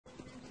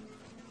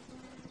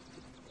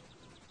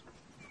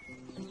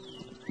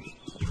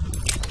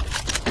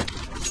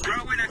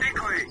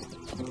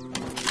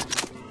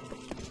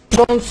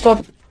Don't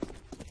stop.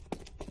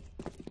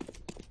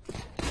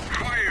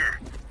 Fire!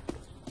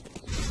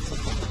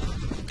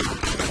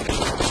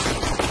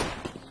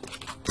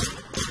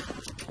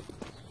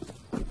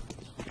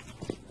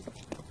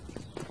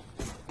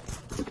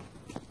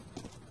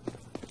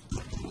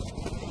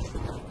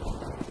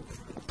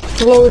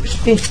 Low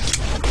HP.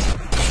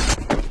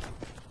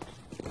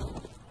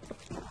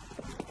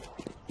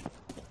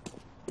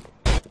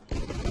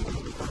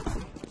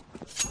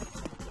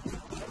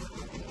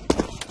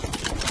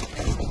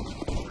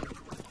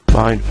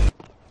 Fine.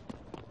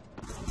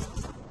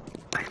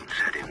 I'm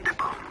setting the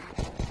bomb.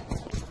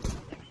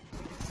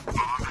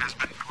 Bomb has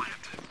been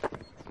planted.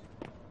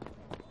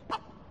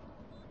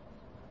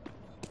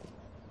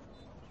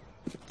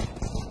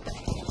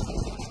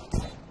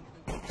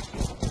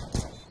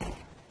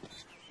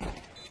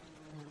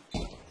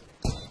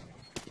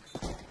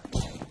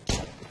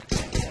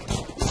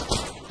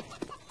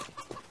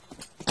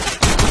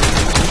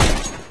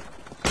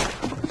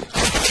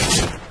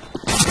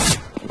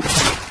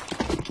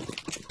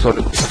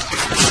 Sorry.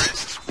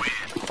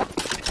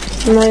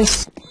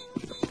 Nice.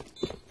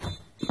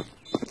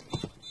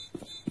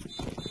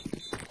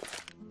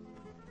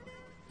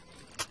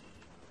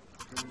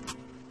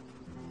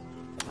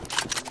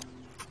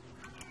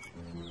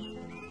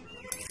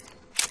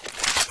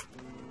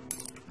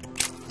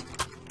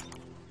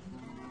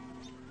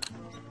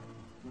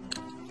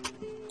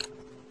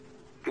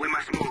 We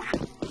must move.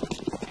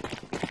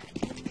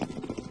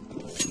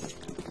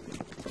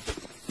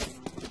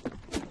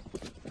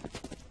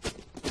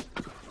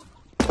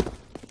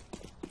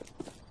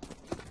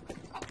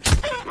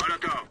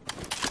 Molotov.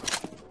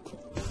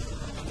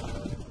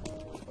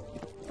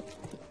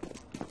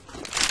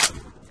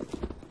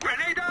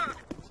 Grenade out!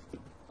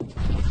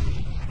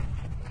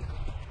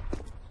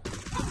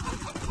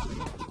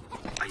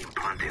 I am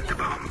planting the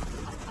bomb.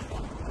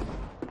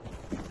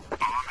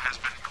 Bomb has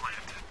been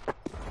planted.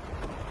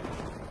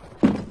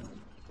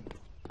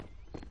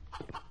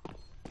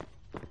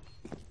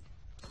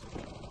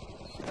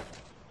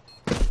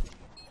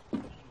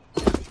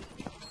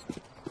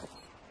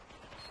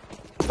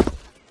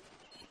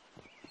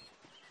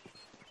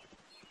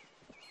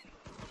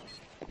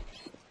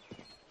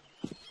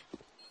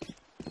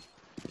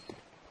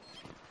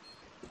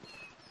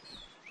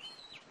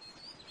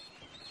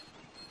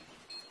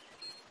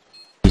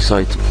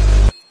 Side.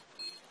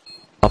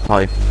 Up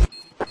high.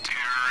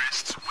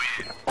 Terrorists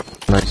win.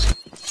 Nice.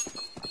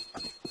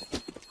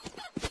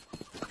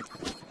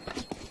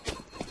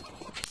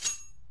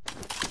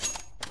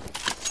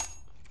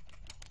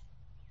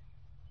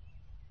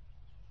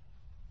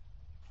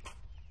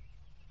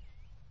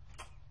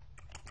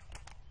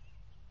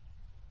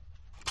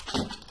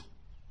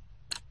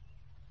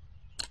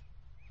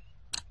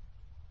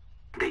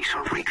 They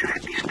shall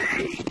regret this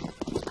day.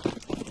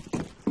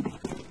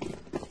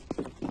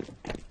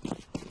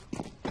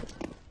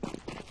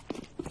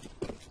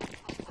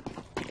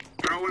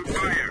 Throwing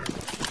fire.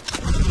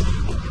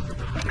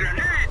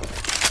 Grenade!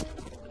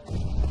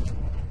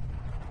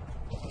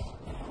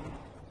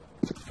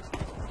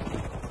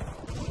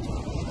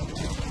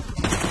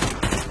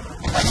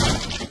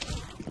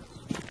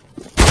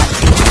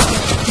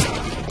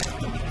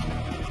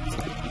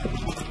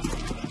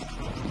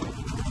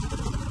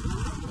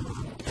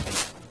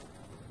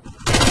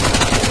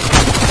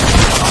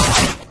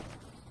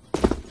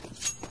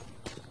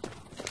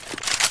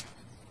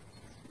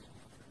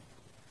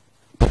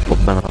 Pop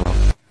banana.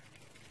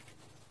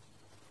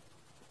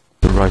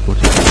 The right one.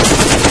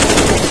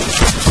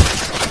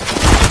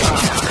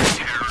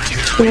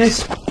 Nice.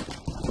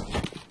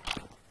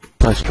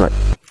 Nice try.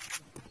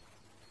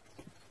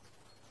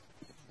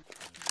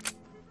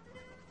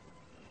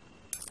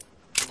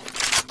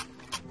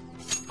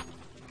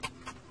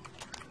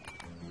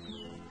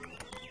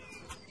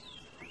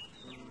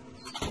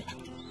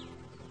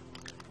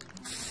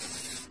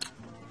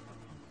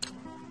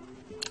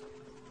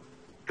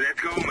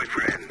 Let's go, my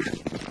friends.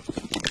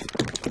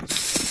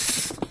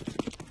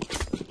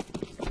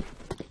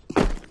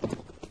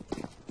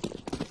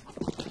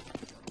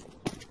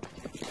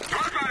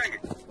 Flashbang!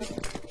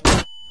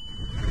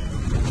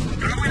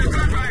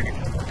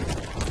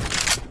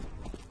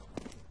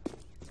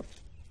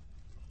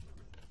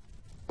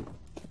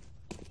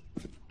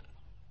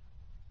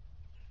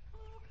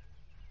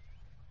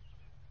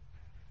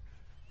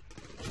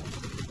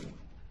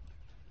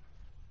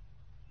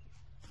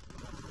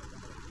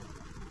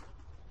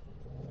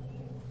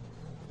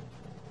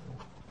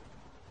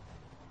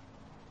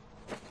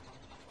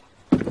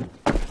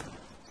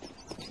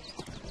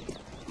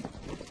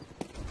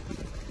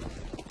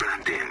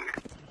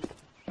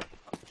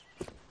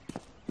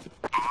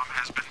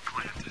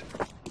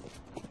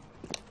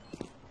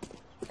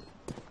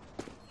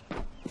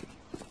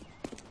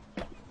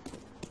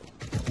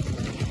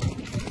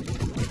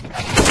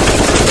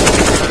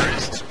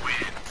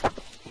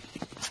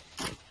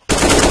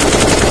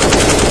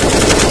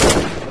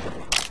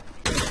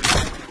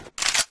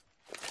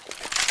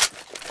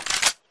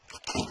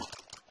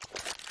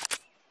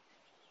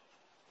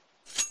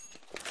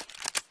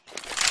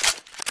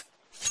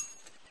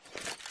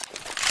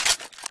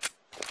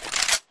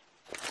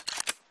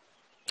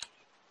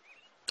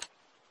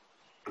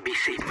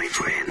 safe, my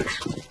friends.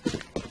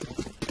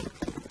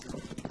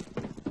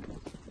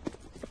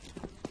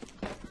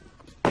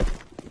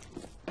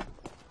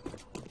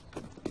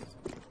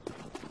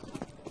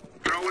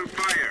 Throwing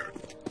fire.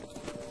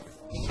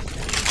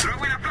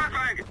 Throwing a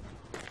flashbang.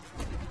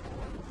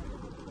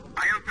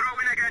 I am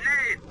throwing a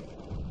grenade.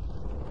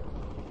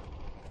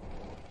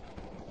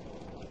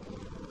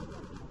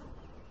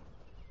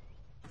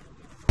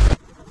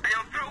 I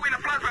am throwing a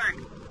flashbang.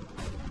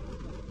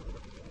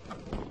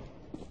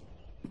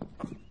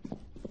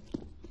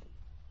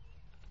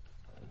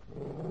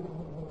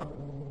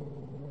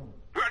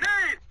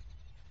 Grenade!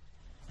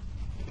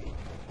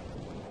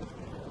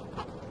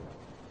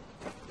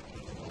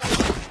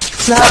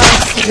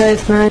 Nice,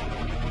 guys, nice.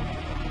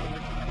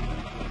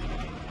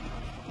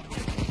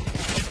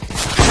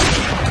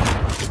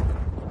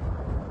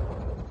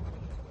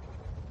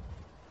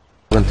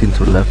 Went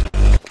into left.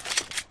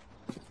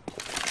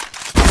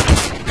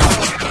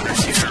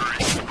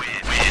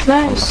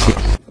 Nice.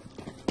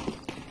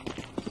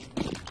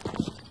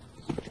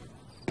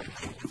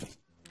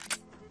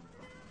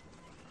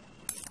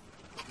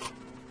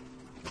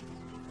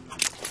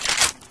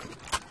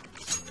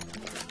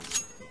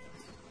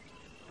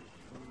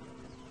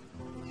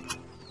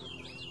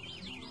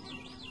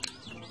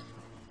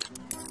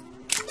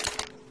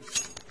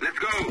 Let's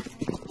go.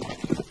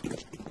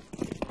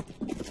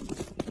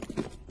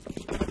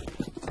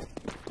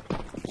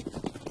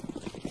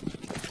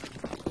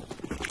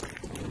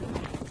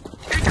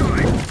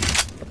 Decoy.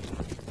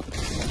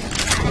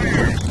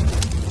 Fire.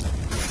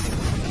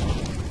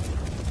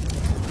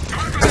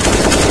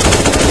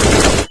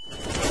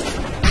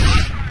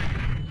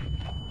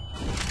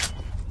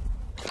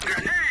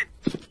 Grenade.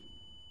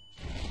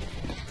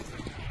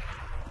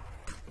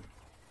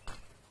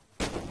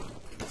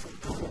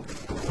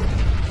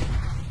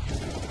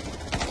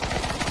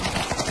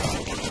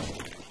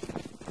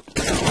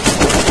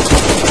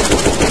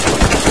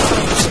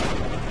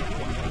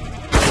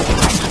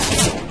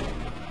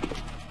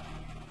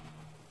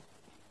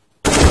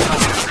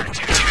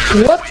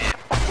 What?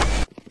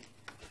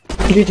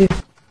 GG.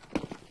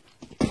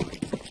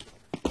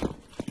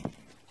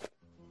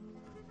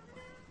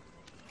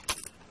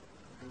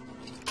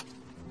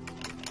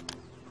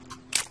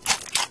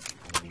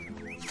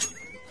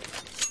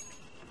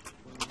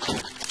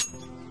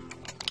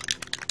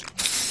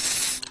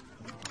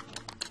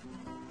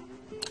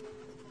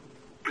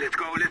 Let's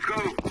go, let's go.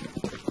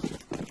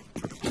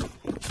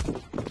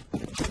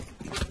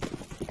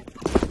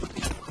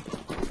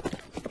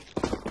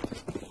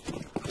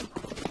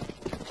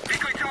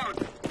 Decoy down.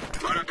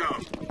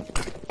 Molotov.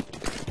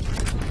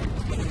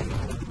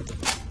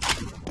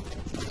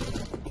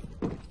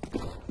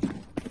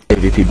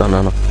 AVP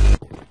banana.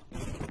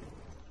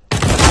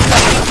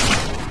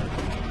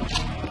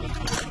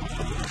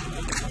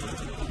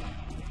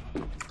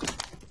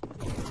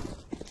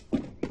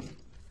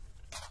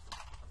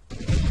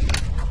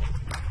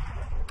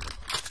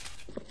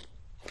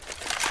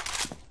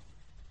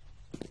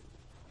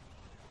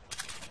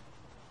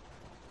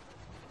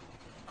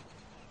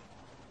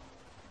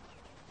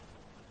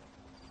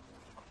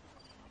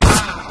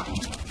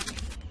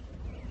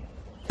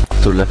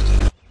 To left.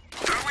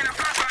 Throwing a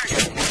flashbang.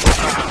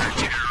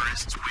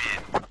 Terrorists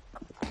win.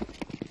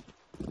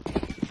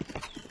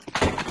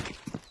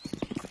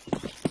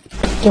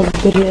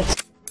 Don't idiot.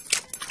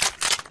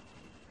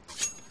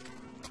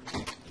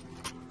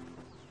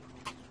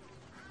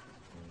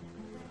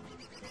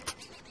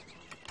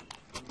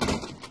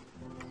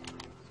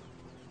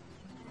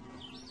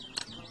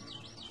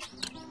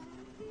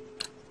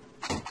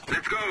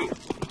 Let's go.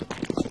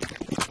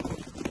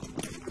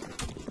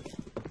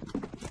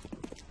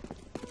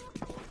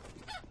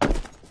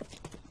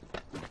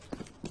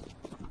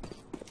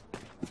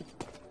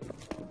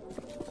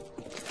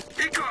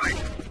 Decoy.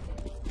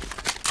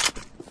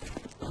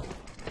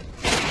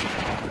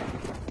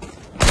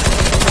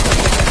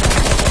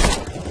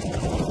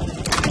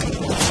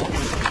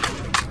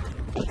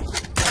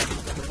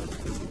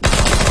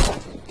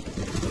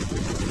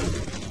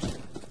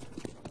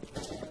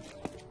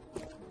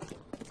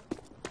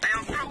 I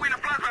am throwing a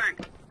flashbang.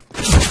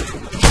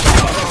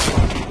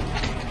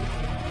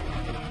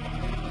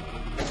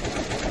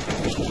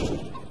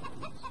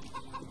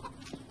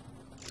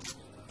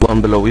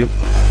 One below you.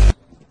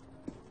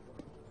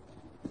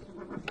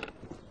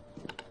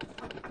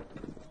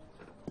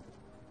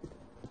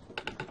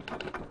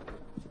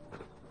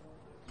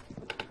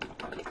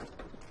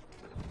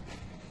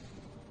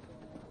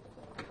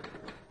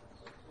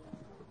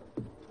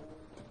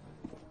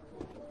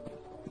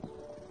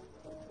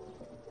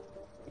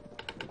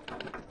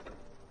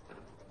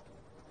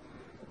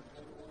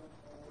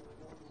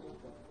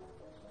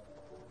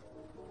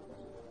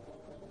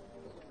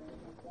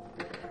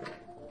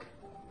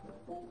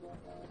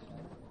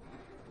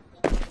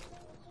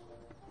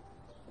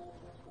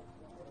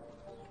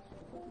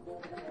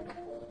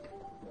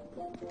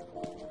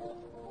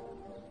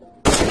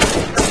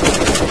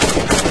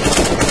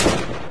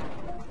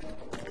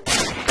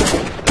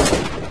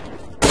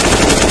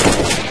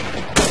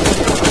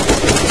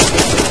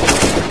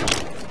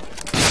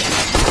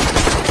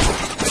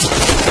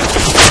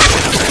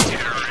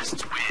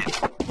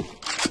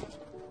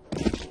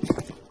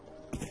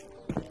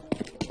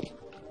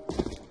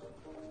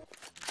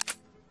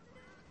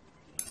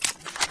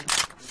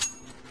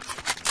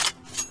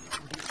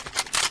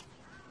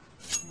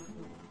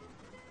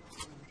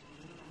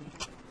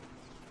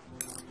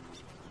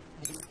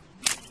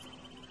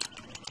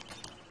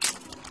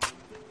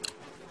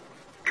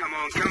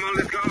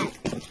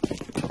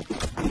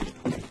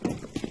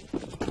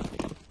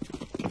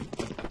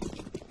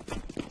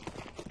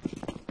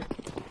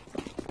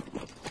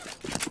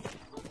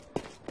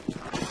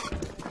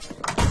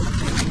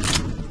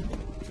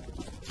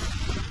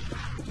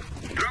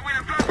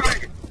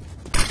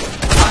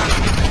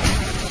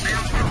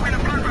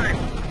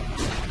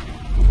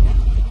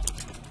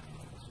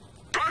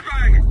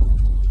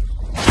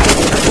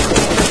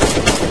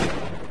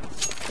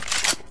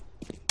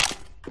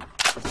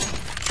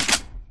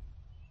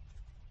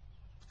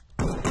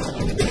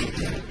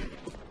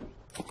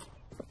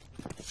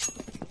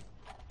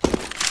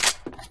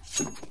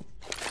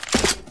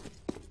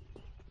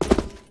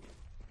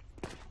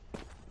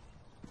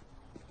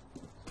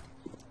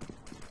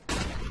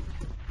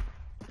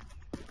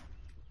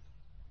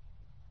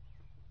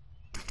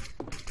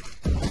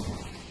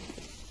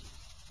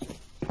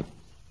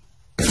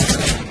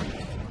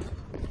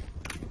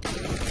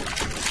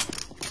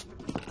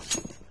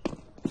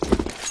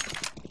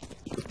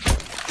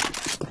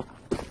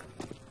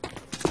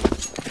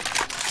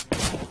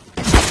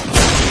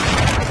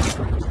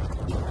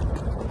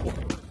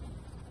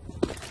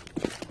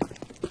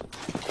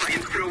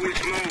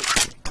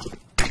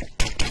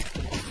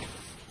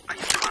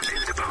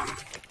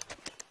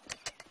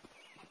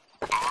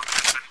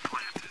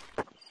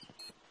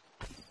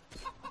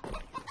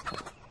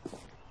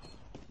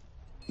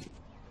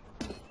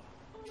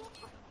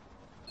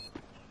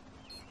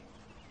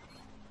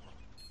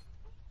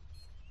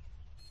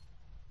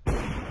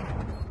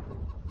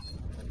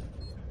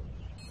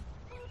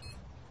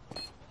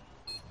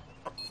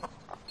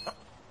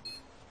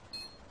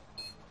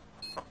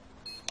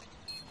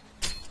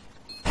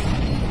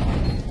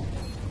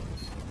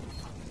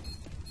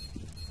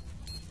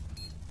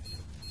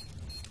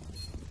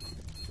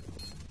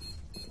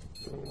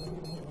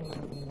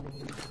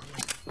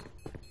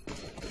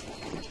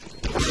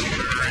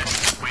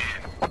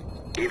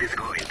 It is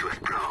going to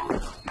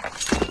explode.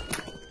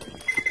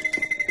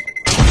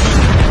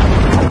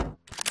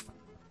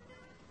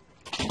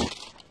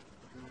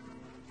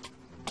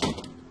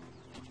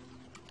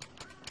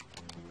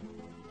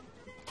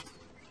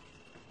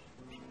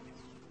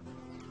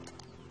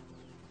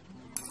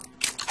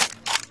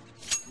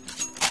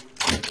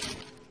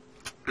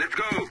 Let's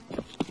go!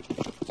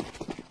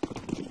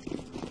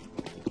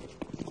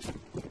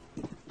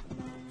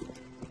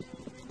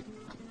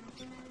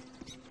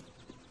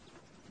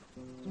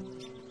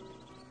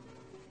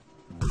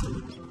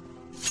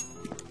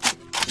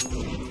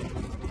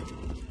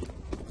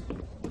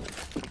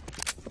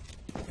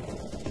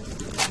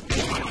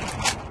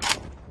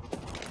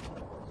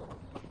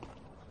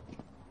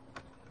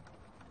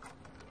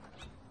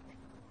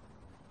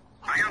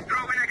 I am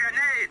throwing a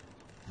grenade!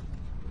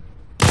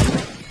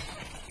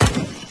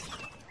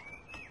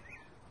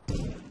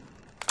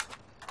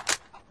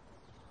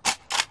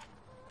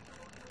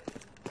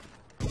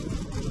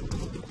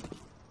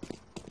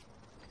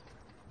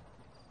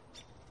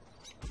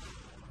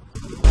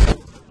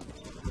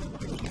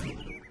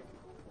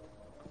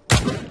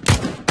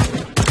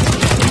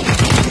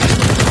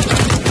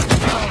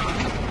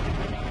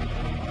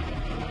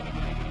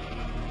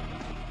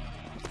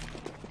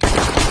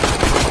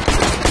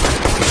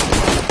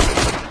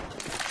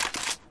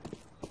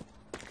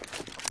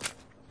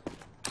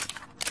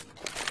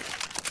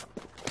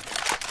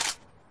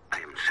 I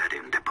am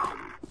setting the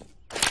bomb.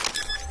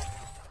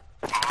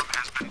 Bomb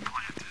has been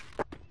planted.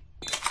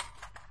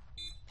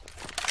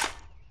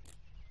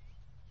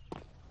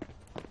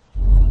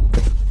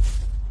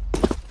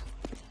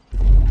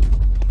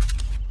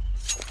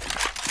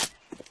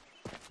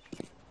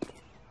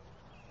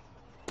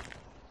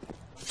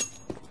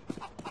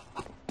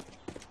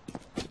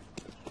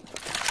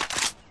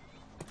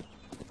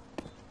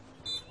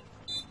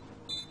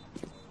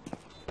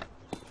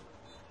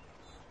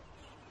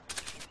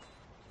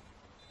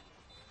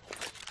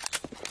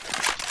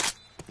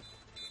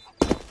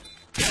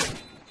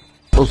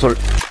 Oh, sorry.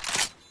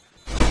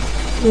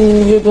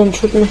 You don't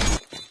shoot me.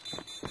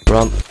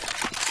 Run.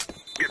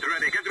 Get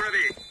ready, get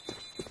ready!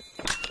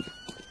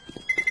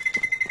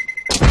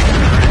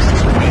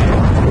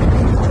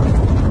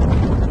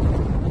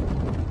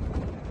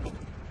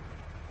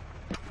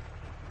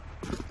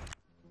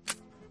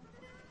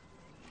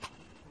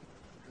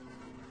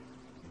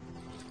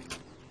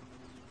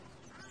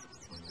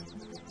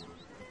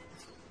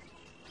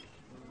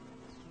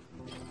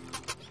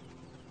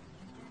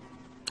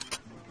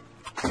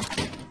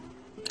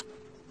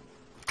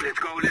 Let's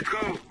go, let's go!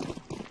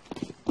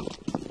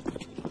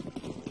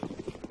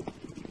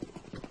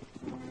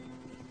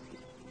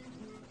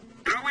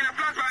 Throw in a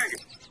flashbang!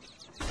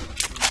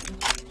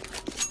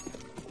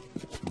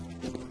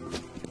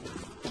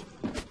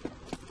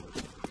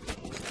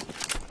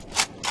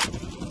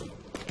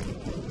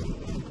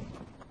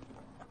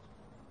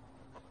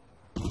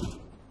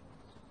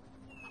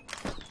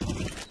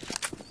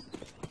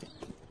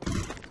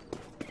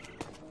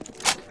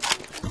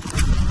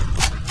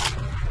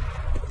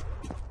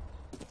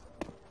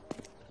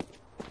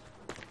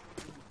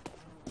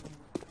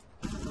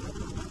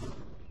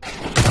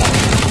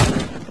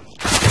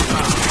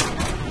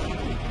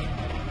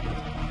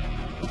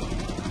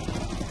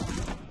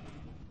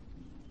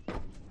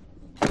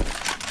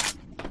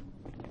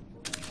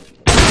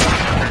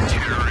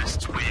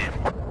 Terrorists win.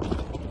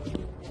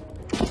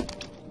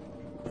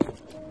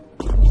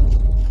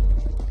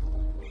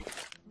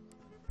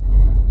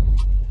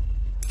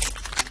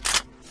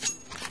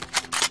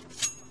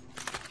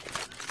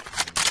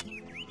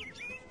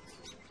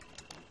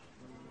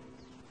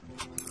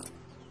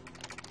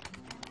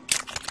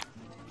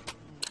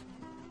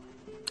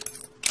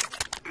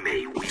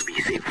 May we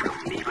be safe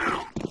from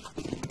evil.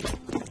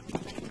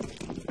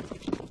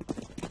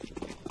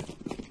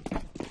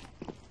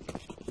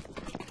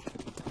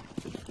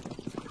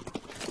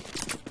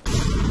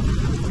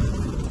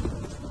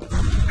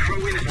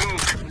 Throw in a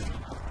smoke.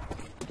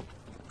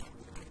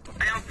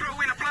 I am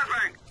throwing a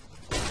flashbang.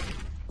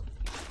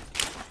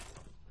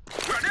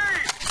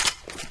 Grenade!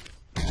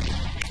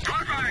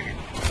 Flashbang!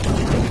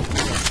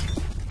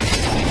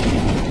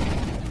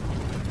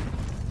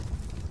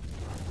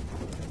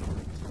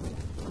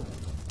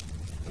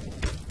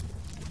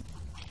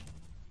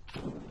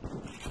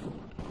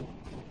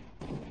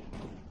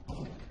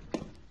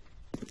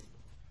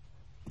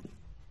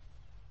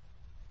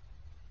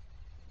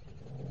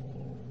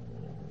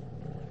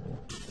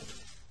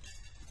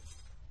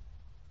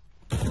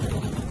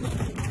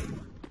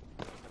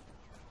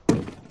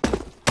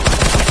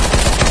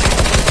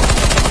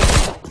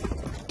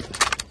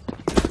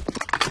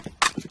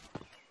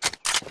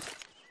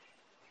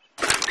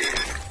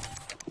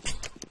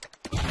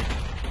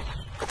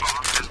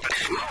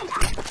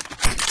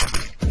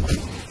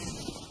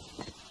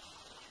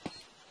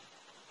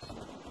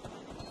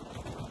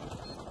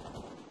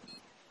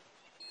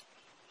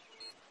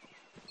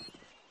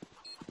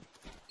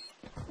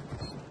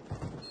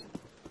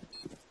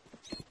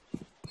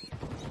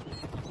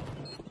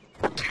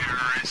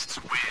 Terrorists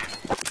win.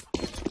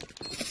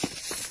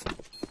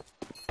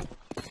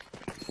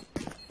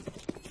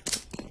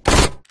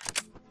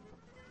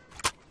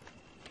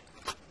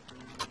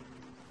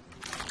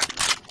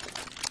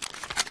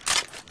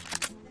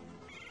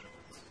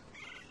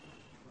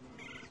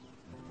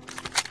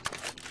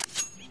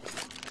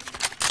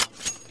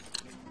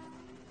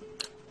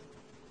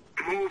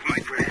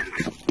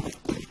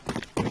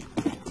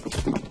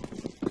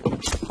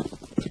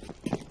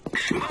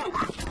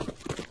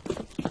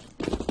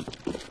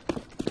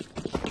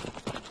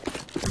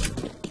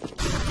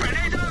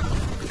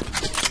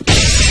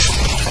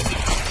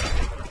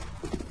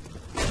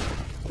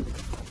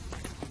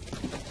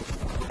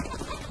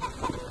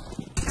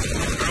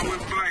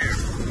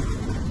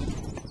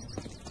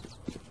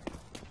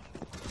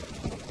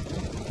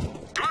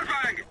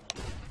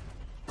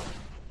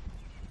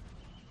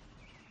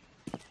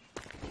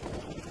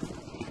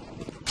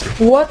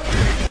 What?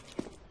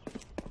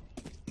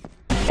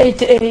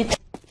 88.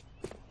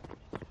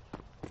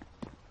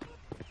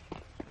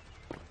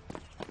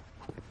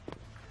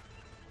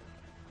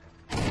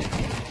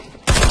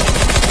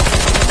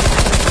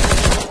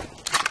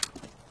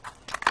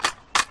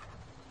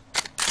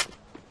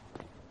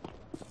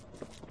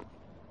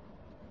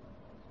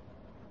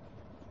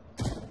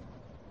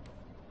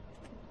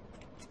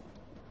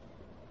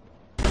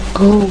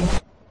 Go.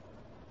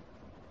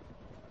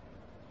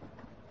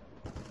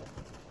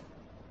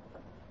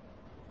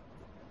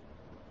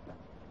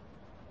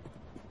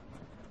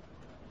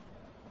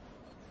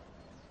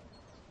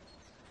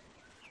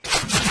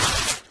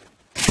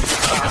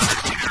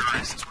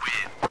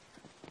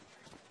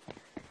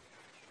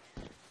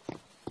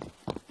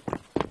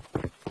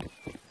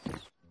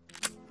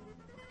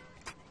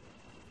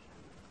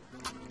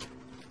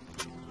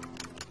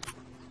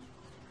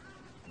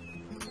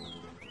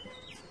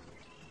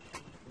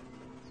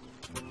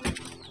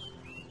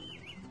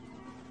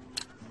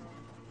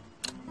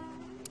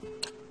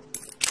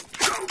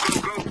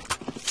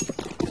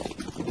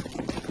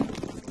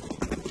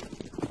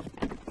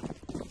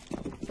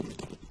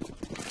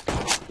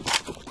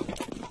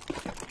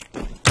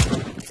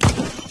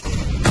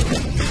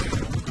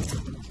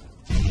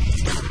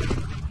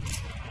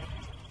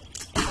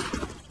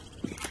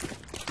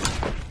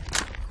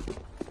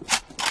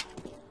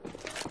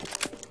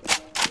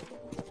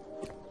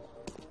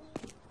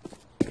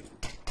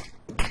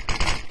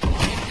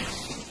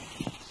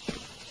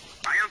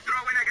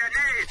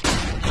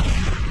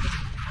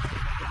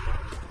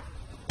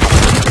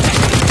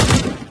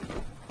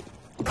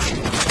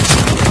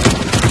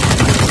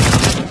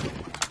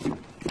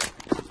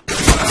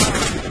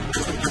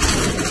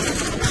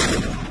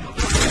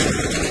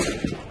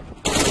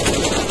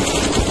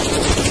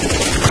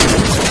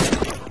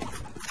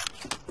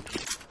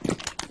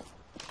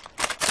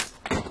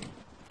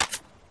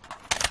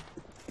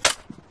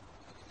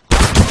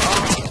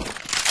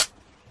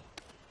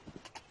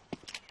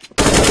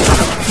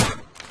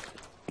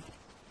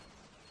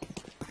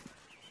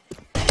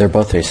 They're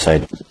both A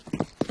side.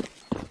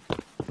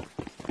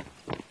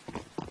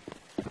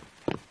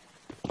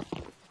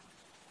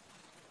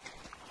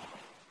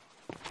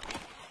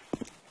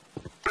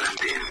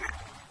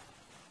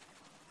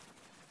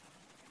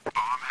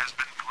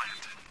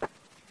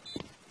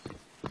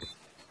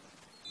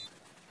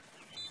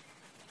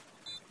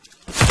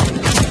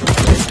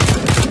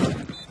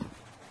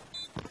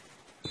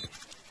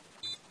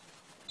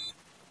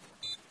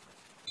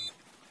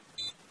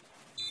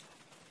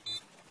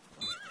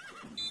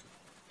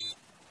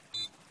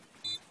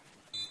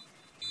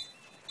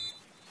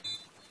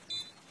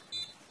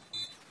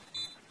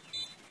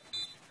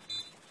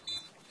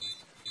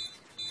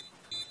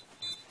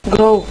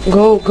 Go,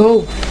 go,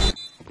 go.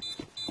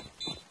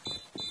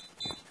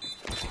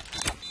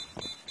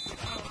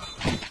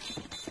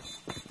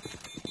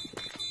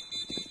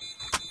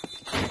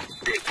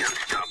 They can't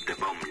stop the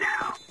bomb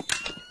now.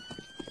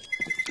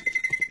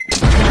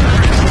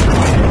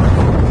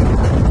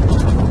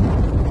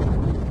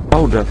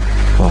 How the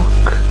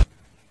fuck?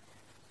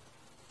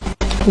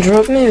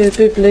 Drop me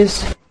VP,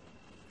 please.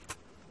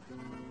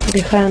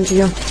 Behind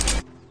you.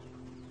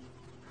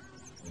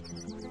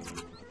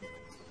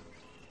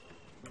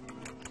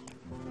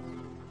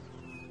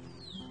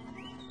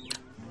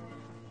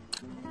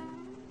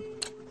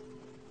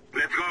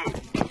 Let's go.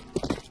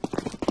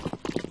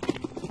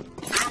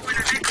 Drop in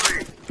a decoy.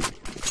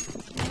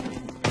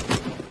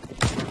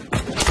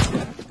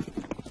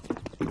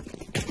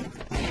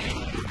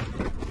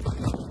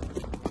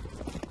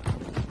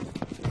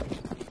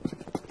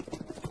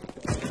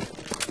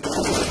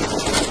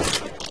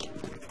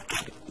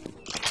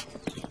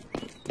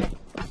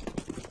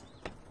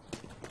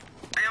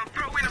 I am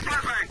throwing a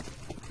flashbang.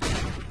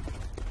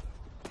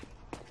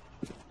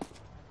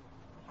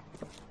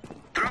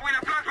 Throwing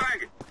a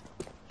flashbang.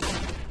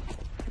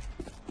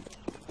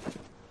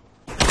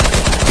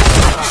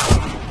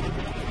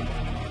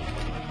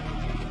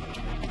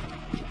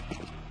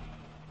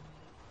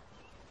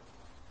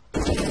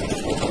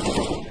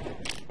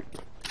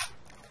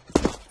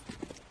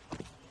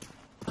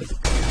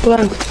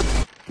 Plant.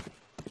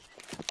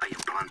 I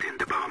am planting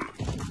the bomb.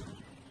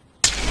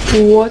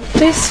 What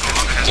is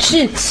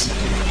shit?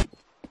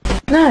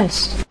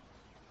 Nice.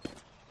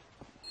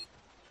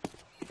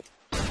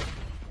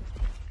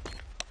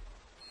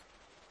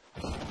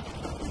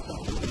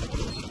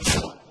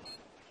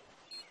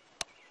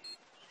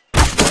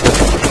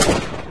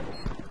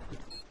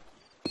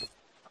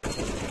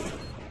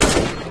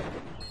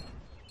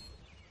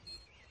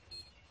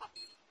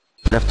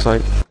 Left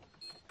side.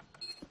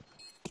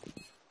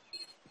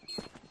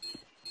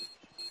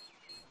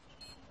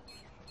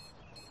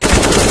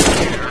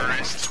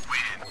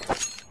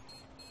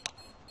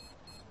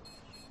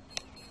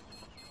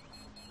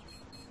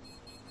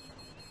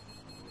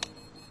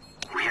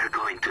 We are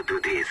going to do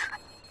this.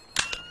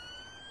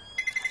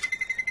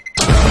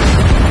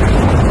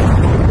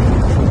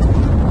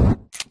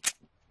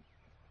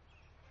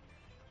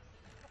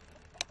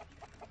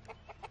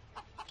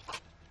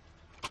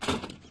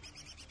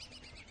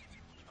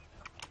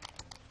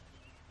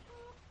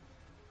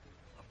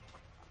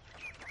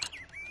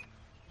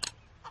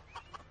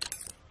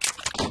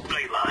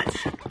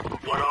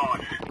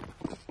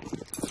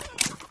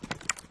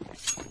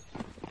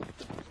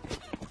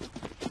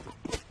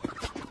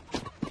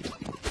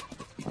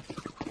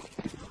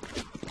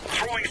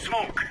 Throwing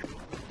smoke.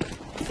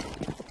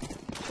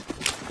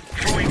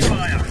 Throwing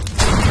fire.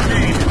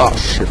 Grenade. Oh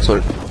shit,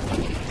 sorry.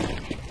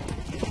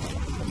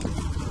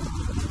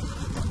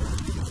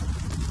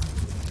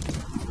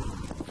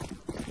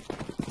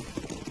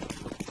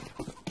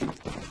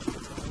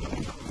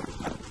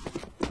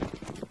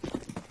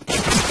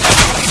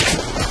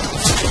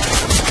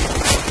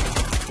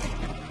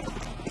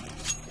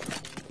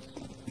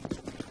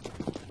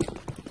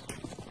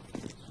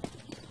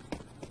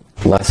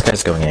 Last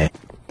guy's going A.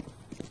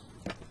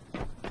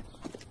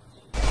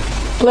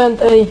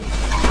 Plant A.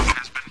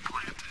 Has been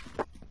planted.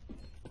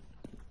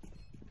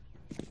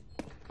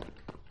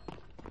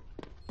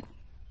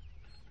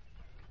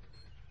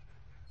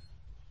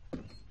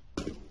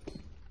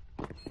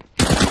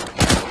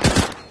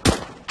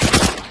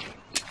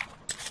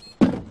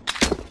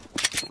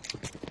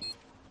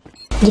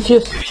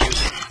 Diffuse.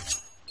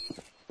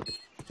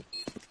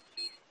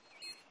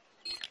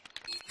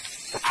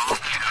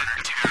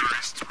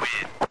 Counter-terrorists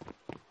win.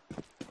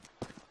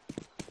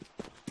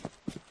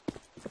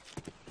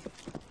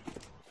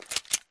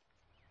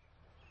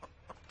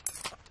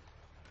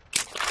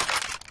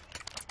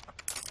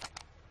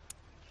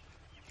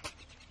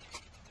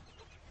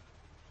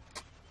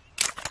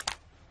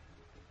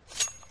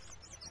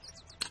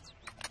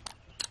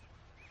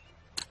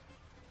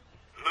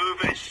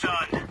 Move it,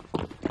 son.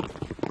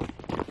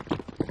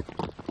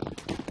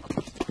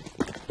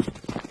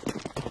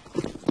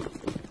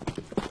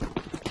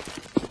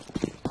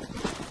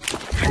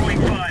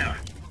 Throwing fire.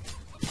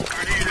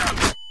 Grenade out.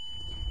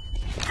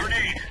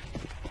 Grenade.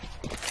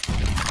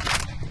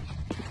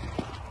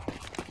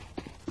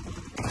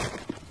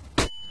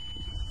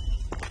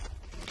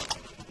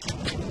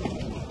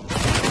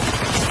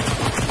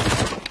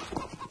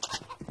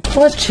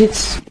 What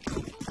cheats?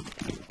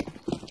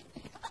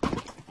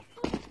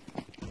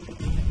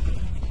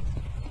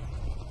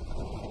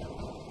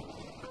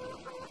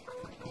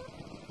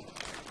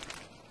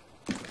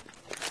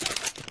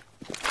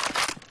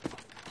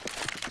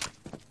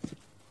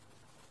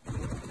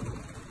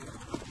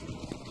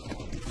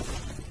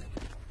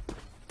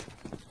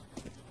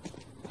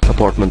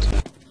 Apartment.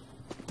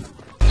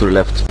 To the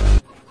left.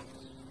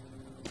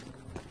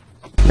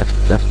 Left.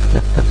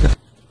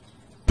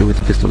 Do with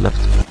the pistol left.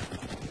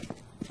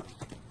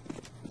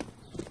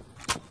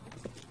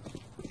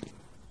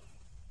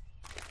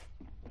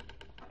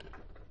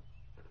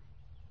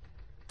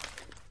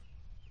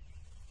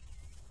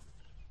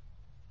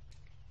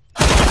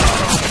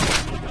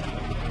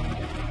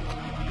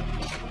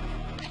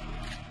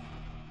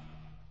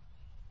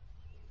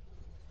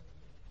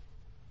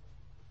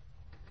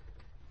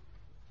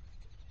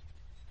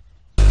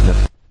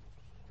 Left.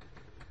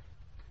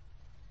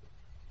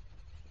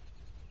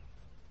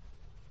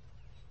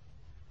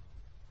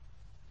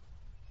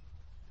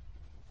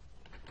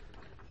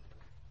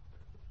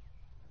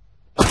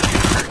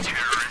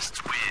 Terrorists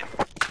win.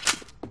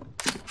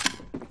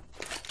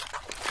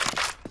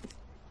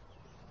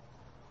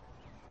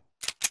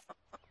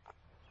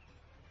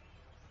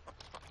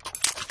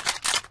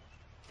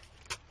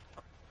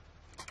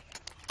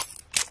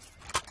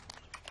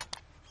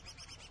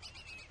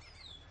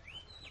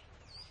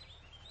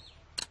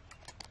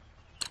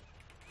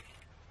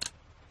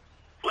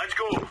 Let's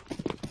go.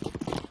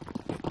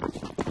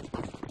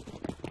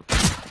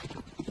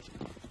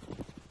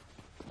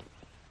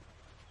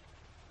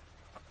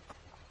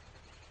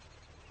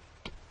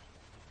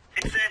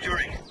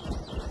 Incendiary.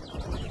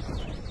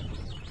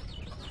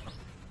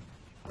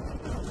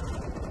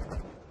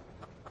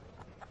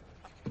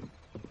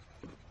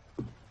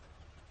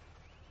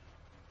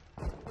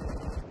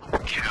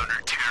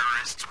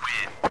 Counter-terrorists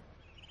win.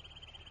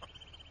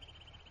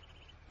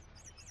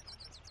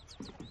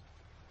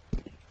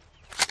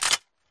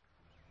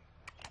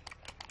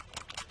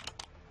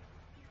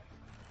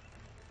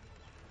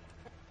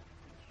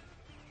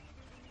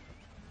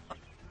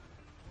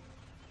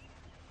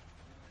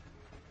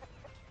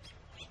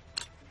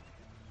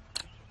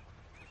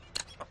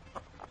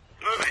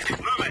 Move it,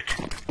 move it.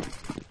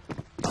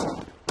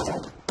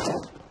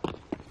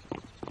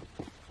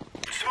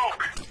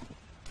 Smoke.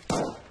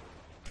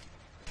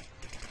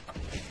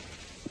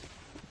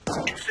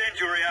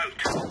 Incendiary out.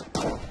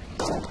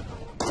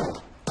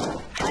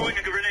 Throwing a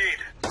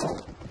grenade.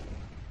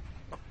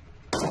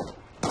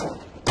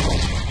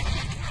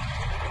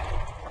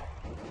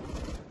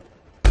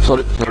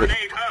 Sorry.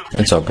 Grenade out.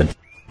 It's all good.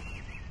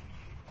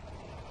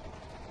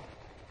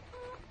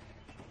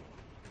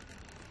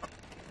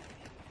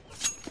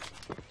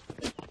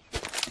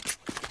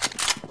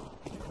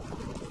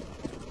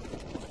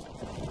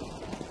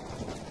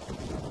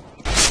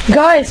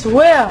 Guys,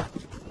 where?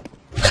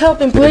 Help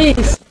him,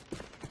 please.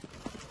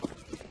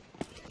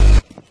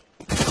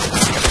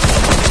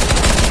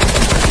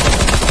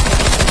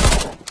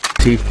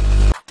 T.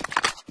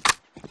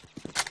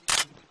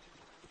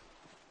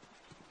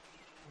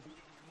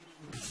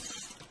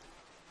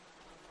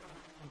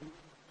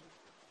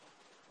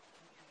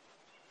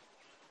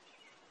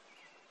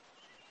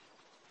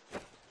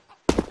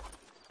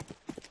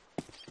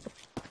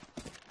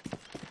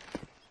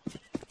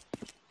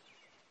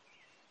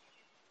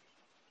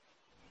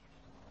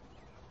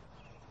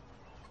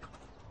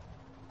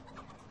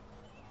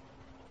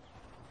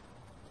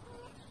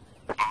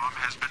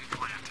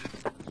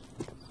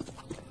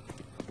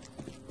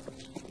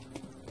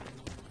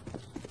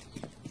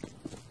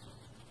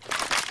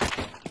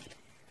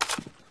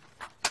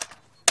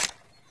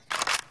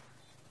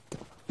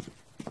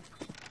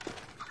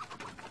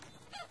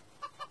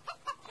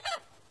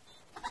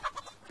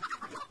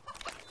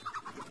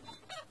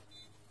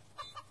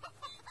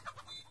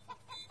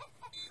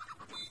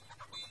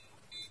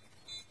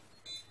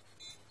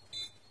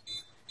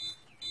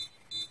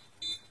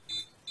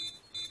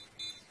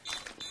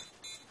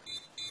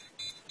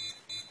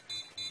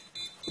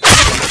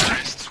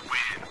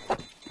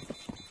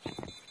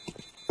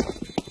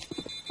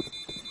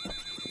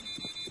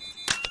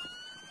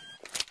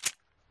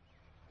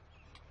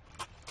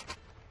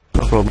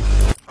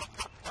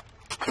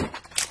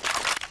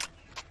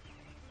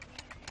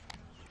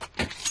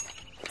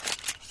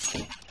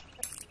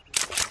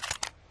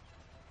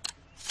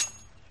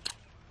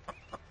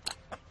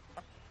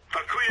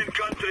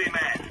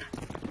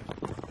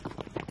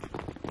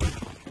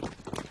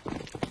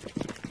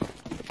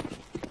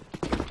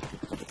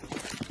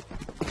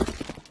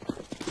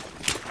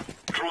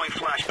 Throwing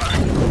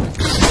flashbang.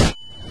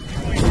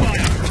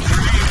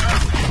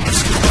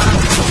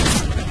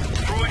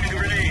 Throwing a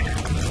grenade.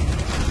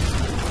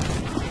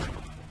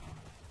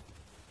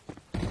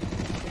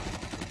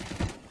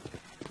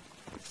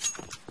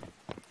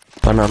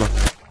 Banana.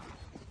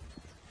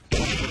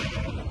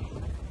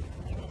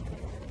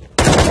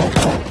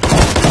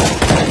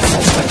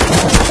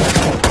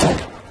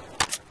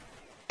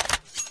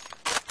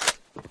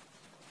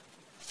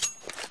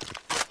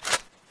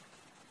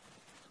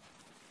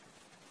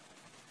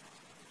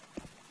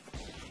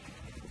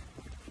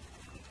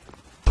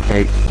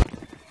 Okay.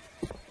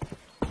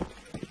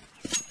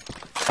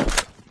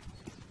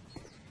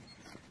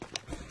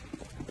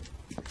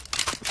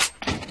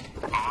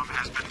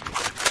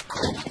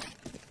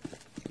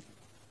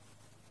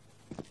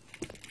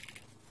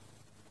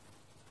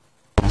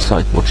 On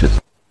site, watch it.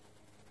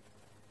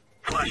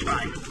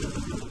 Flashbang.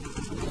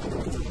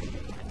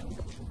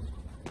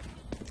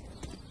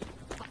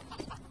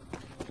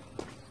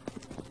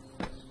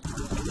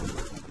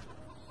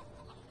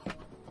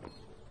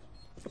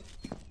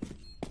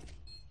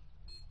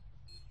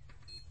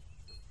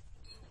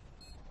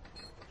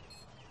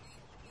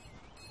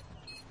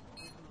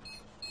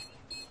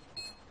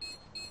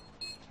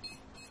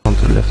 On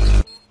to the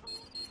left.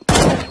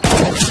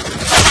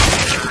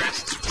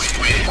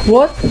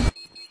 What?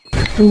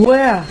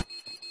 Where?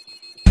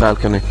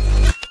 Balcony.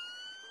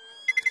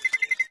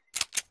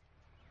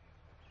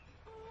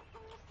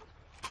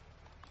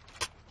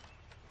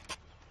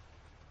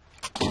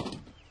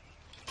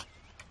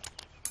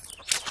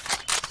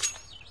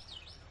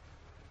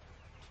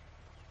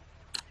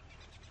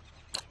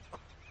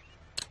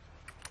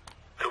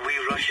 Are we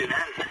rushing in?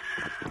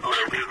 Or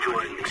are we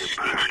going to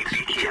sneaky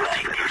beaky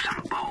like there's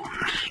some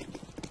bones?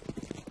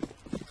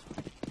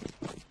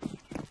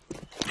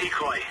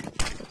 Decoy.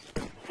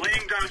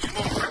 Laying down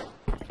smoke.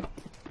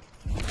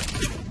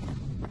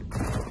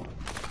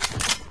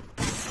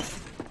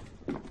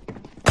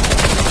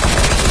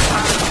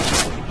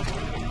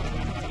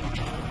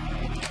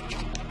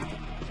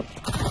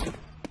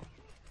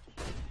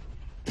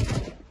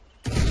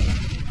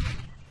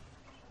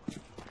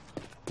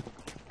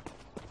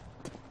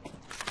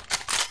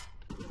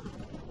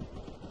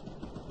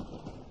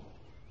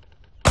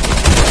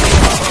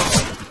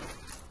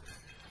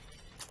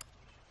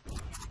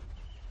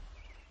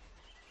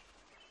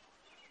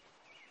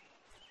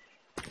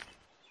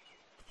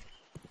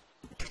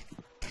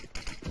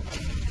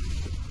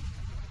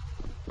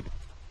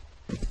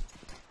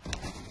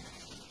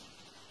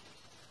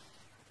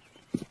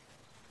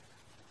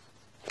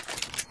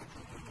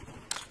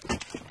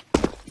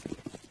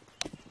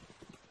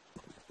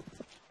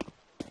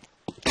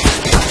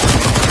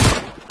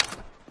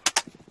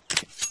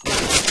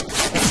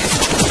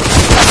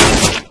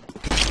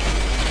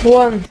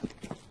 One.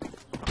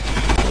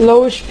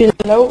 Low HP,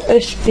 low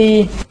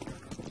HP.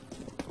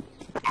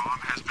 Bomb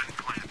has been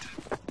planted.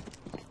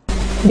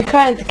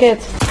 Behind the cat.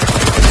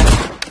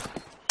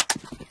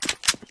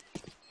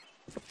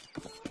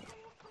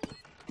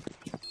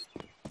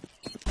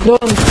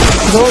 Don't.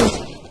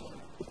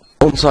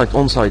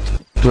 On site,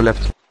 to the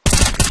left.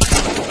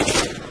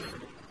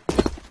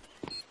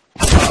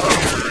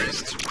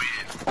 Terrorists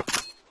win.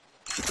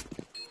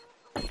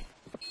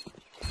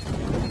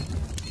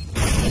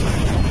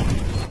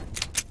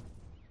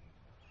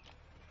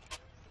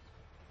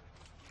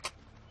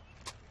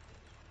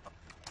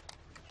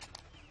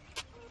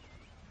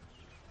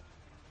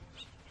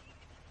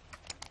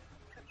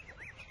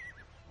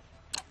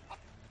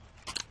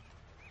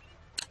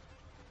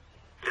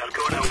 They're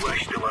gonna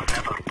wish they were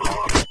never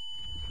born.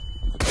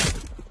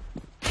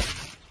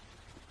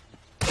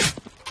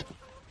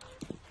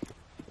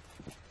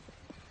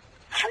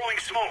 Throwing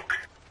smoke.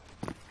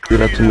 Do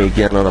that to me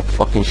again or I'll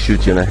fucking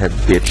shoot you in the head,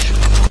 bitch.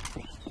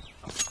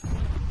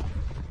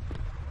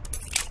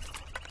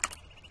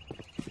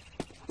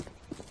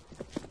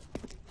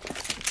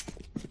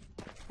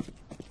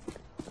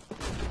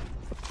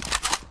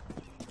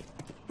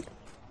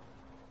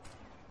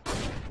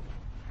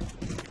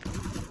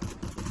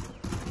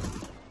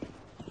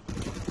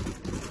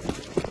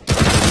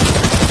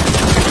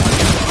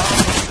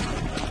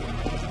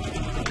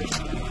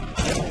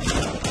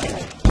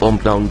 Bomb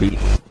down B.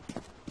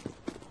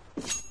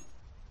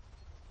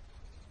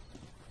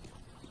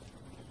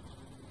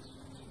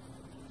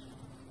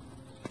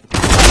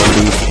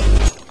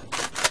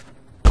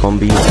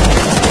 Combi.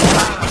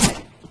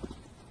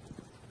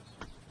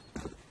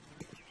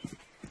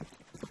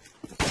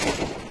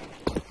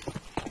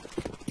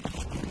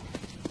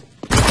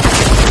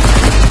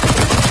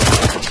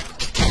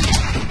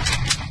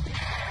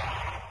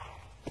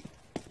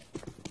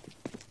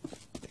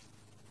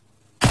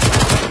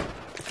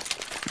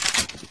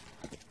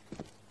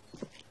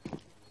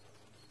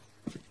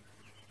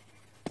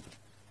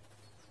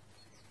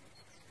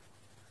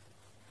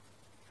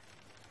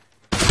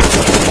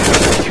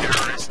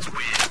 Terrorists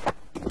win.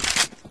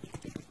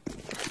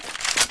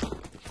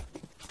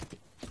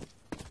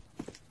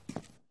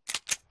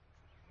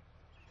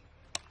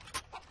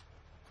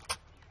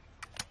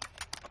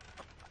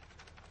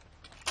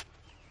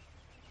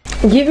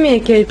 Give me a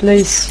K,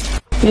 please.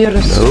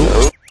 Virus.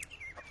 No.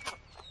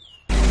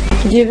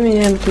 Give me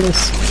him,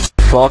 please.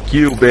 Fuck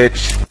you,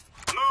 bitch.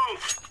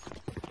 Move!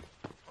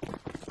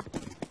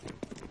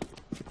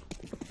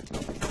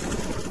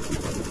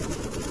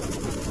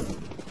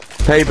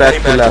 Payback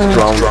for last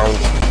round.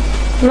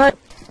 Nice.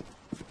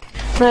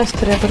 Nice,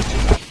 Trevor.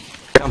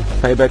 Come,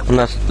 payback for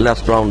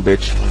last round,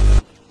 bitch.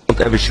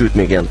 Don't ever shoot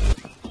me again.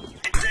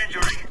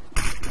 Incendiary!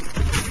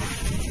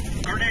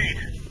 Grenade!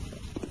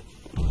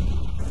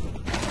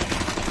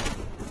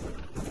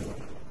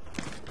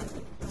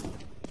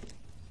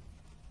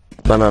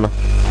 Banana.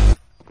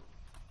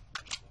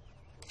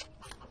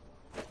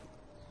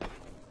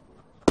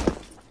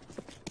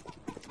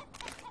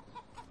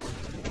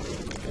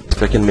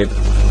 Second mid.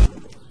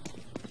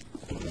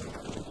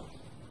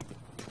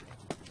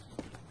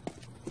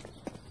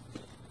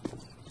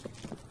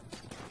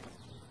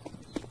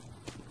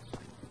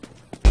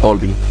 All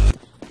B.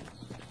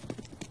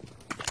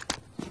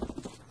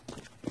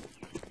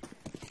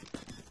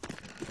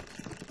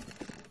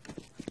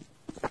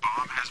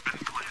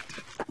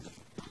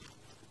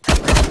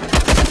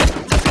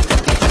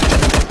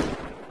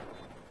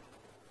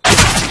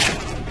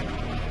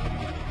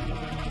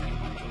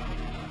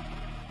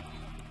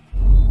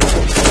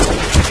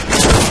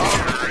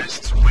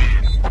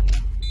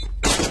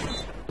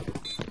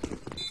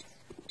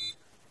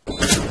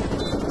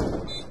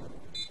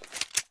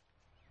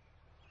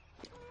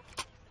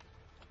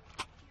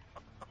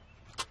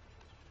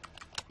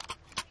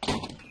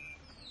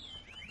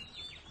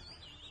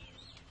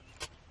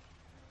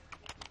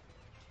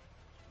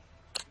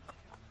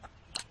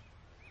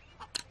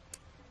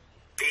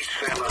 These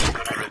fellas are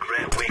gonna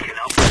regret waking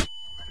up.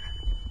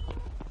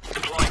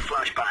 Deploying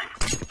flashbang.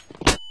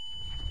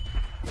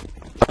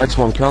 Nice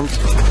one, cunt.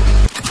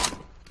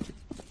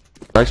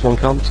 Nice one,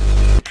 cunt.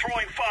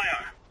 Throwing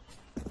fire.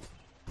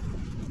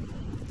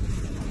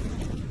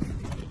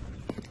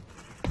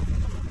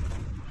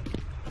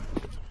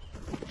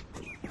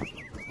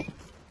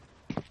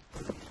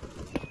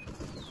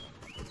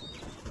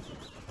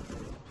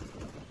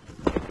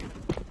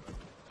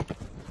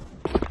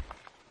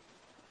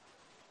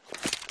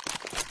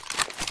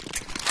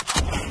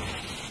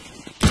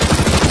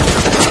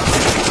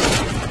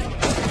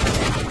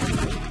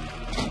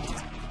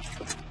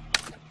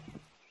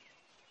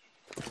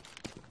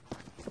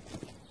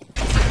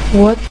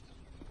 What?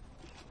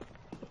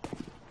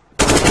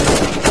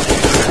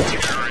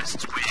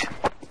 Terrorists win.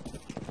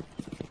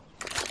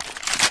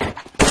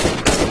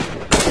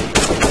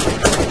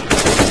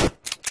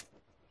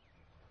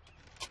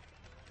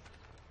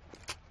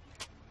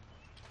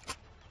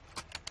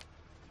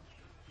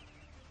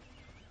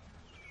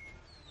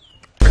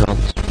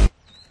 Cunt.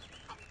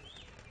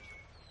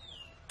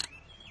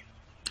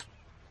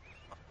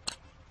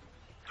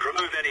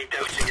 Remove any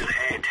doubts in your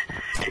head.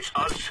 It's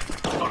us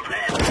or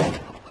them.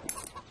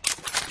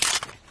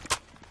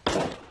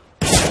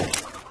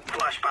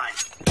 Flashbang.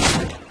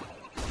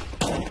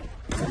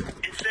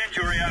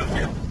 Incendiary out.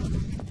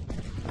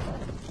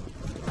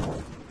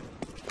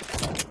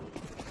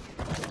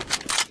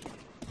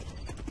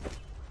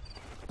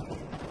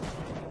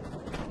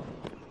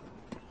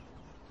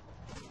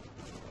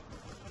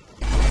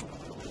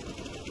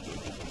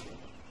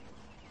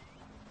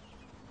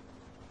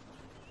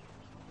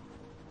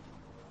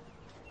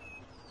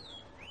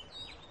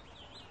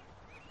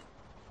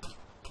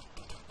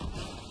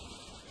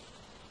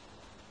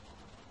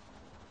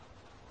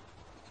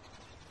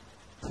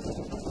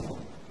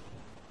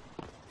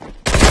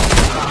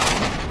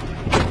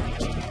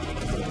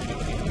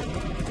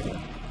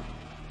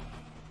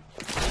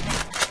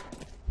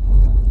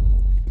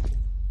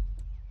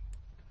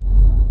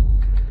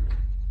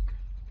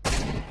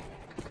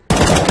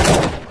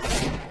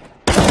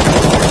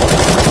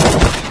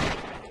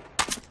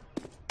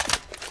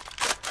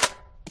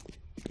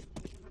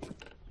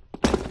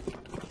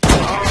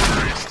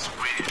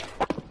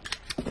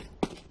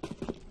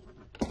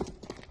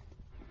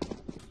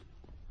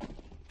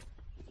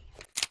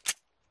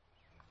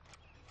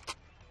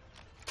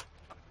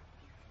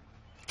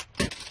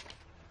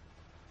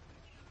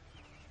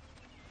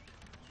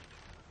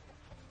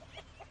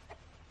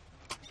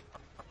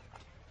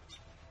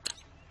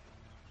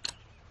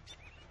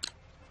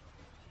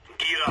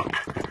 Gear up.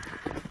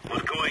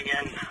 We're going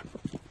in.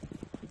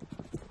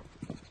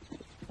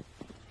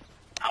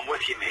 I'm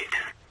with you, mate.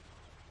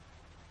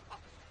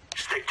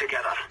 Stick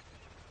together.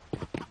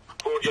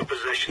 Hold your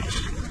positions.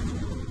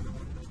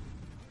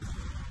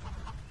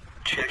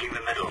 Checking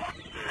the middle.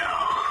 No.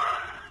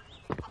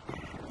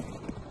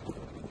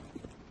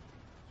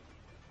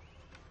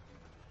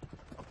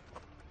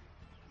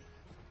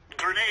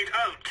 Grenade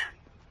out.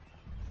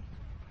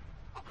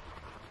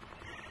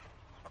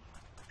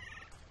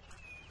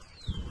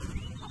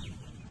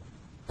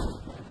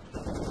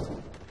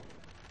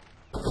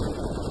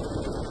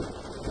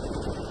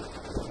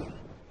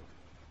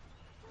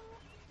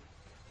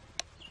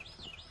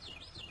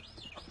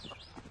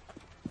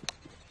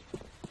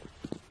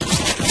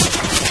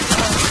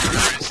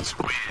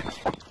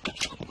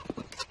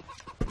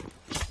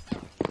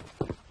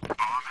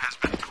 Bomb has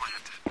been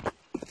planted.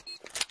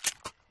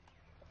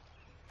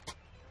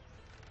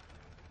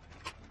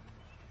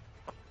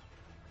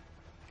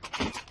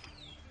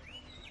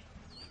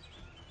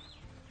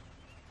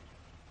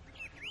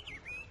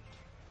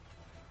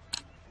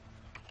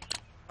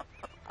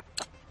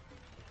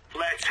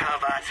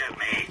 Have at it,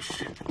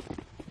 mates.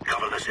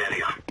 Cover this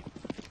area.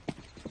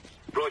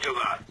 Roger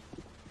that.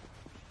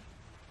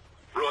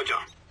 Roger.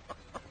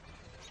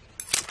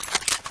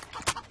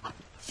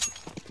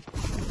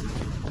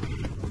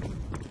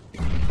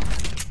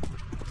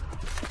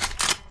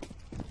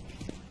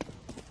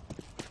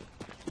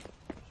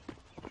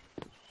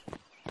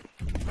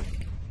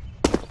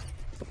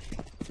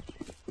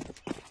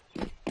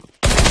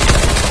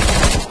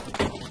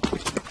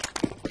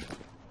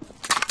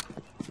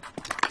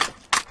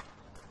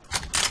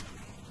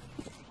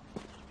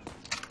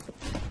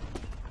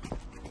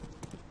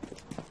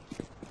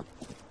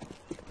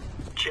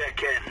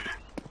 Check in.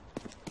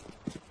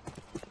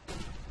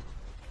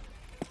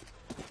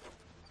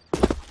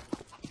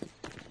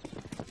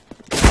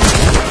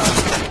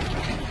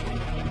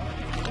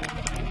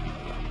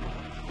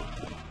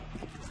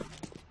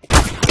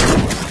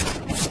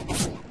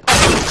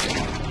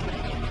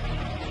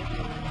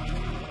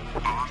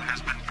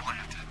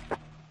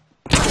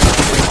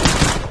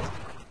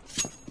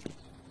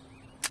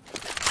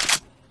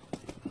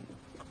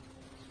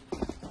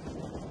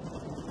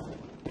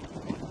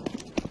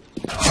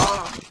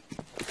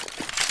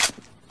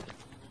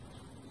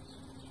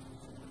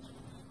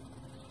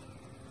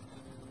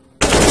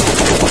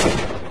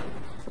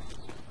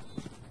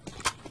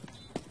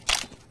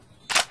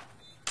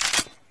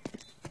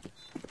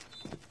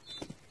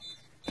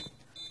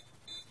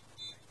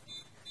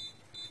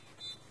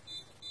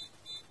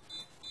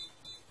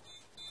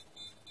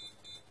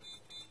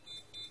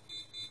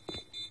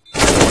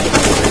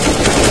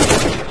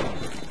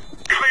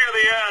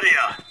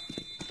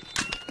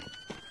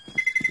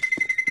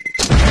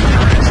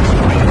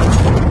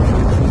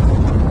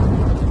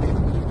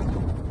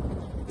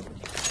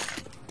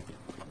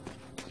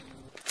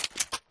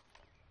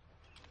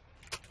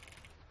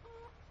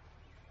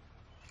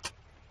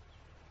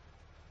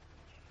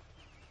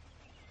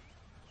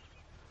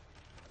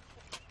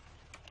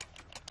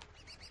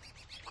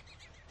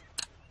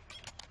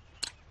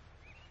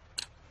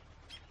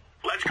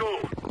 Let's go.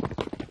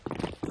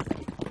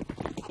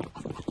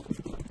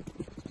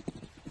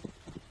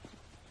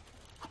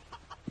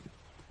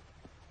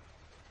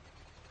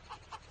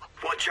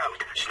 Watch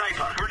out.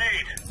 Sniper.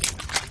 Grenade.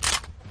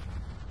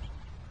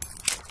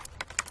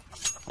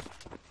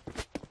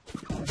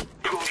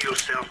 Pull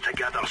yourself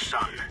together,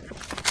 son.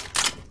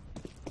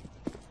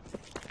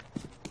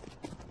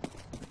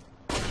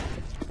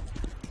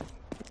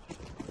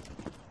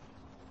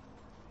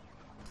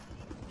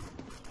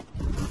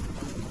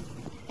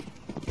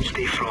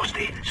 Stay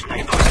frosty,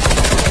 sniper.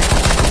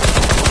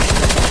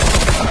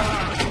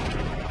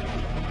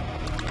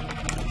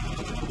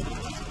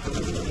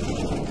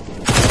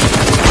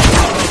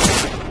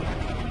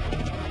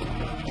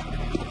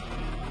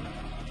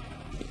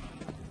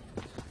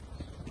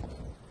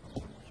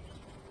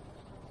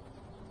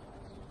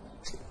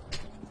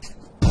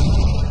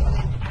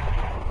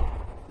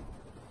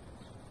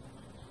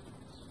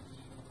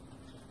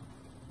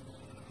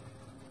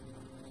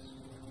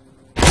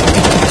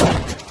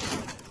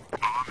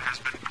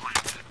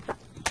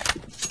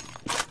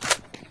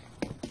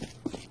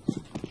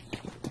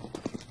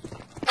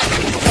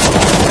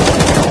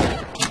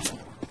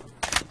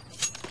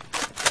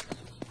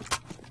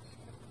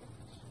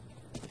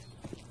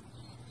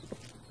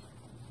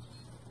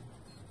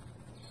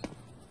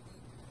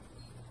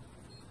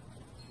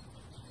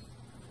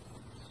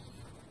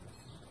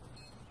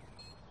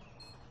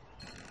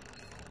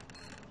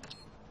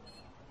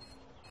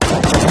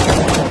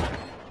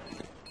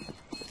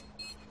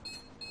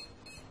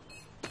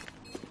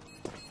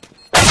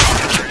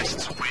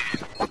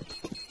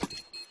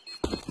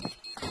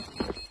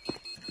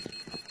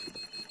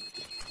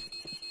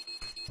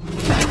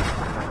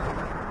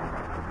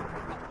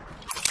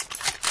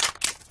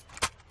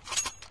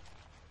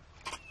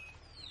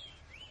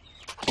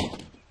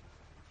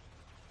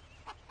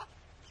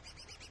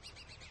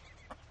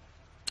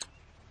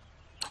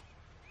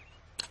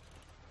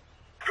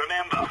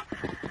 Remember,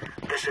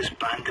 this is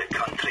bandit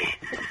country.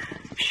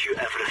 Shoot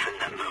everything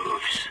that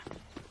moves.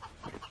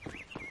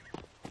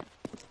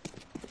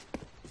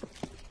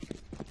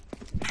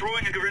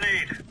 Throwing a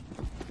grenade.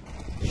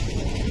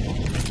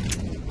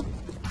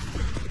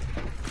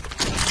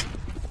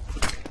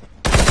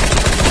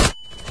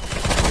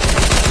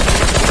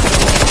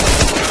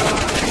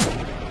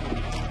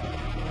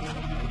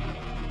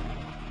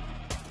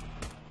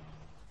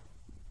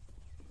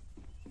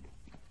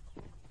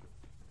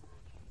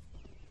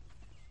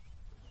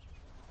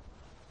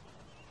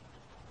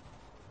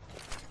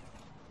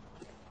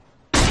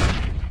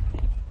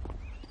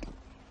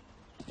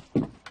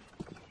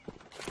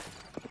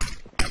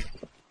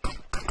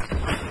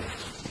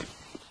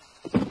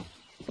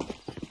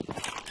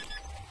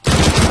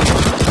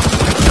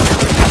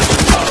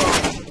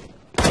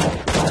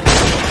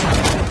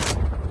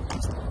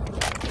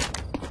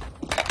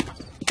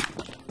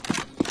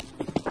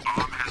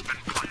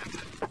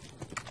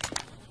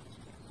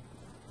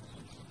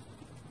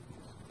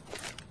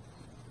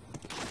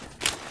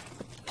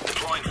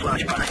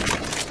 Flashbang.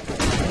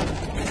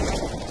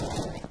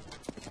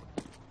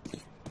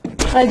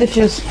 I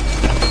defuse.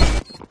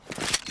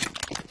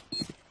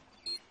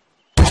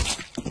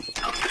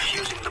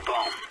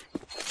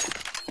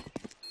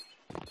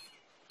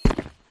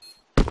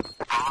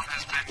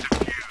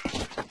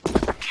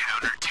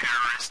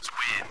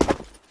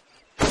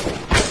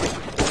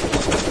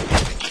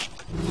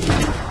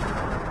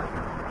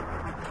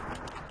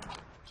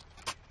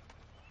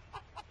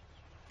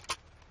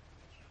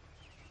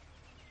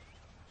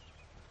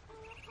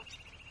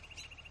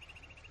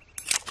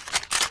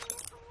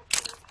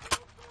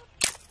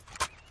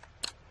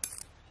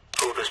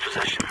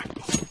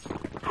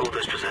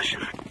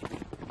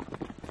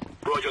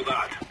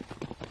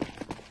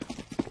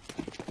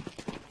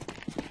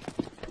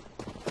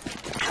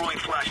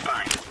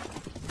 flashbang.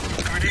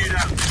 Grenade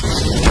out.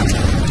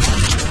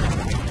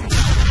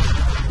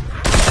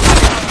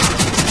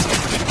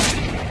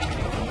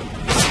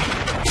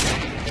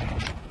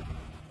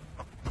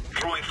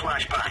 Throwing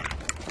flashbang.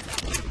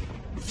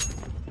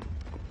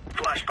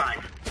 Flashbang.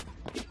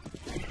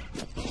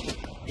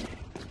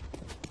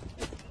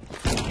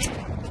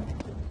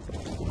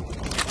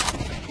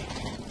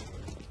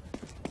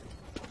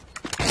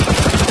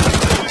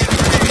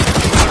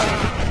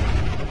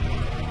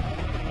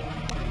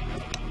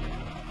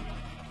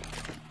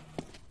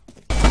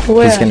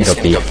 Where? He's gonna go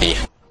B.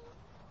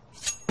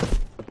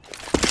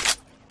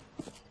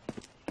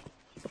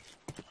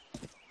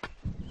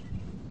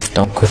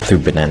 Don't go through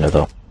banana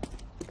though.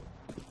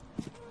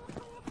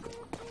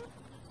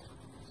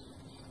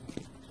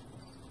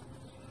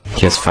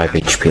 He has 5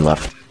 HP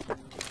left.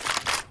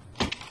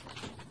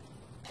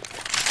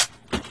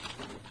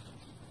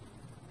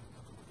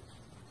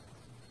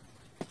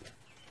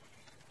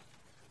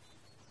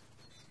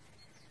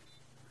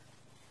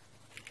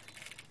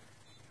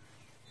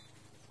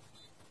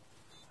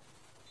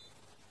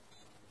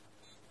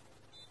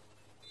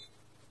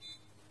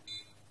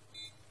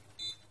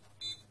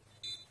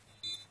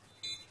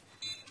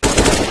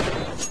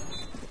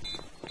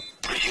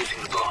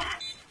 Defusing the bomb.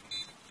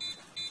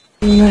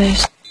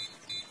 Nice.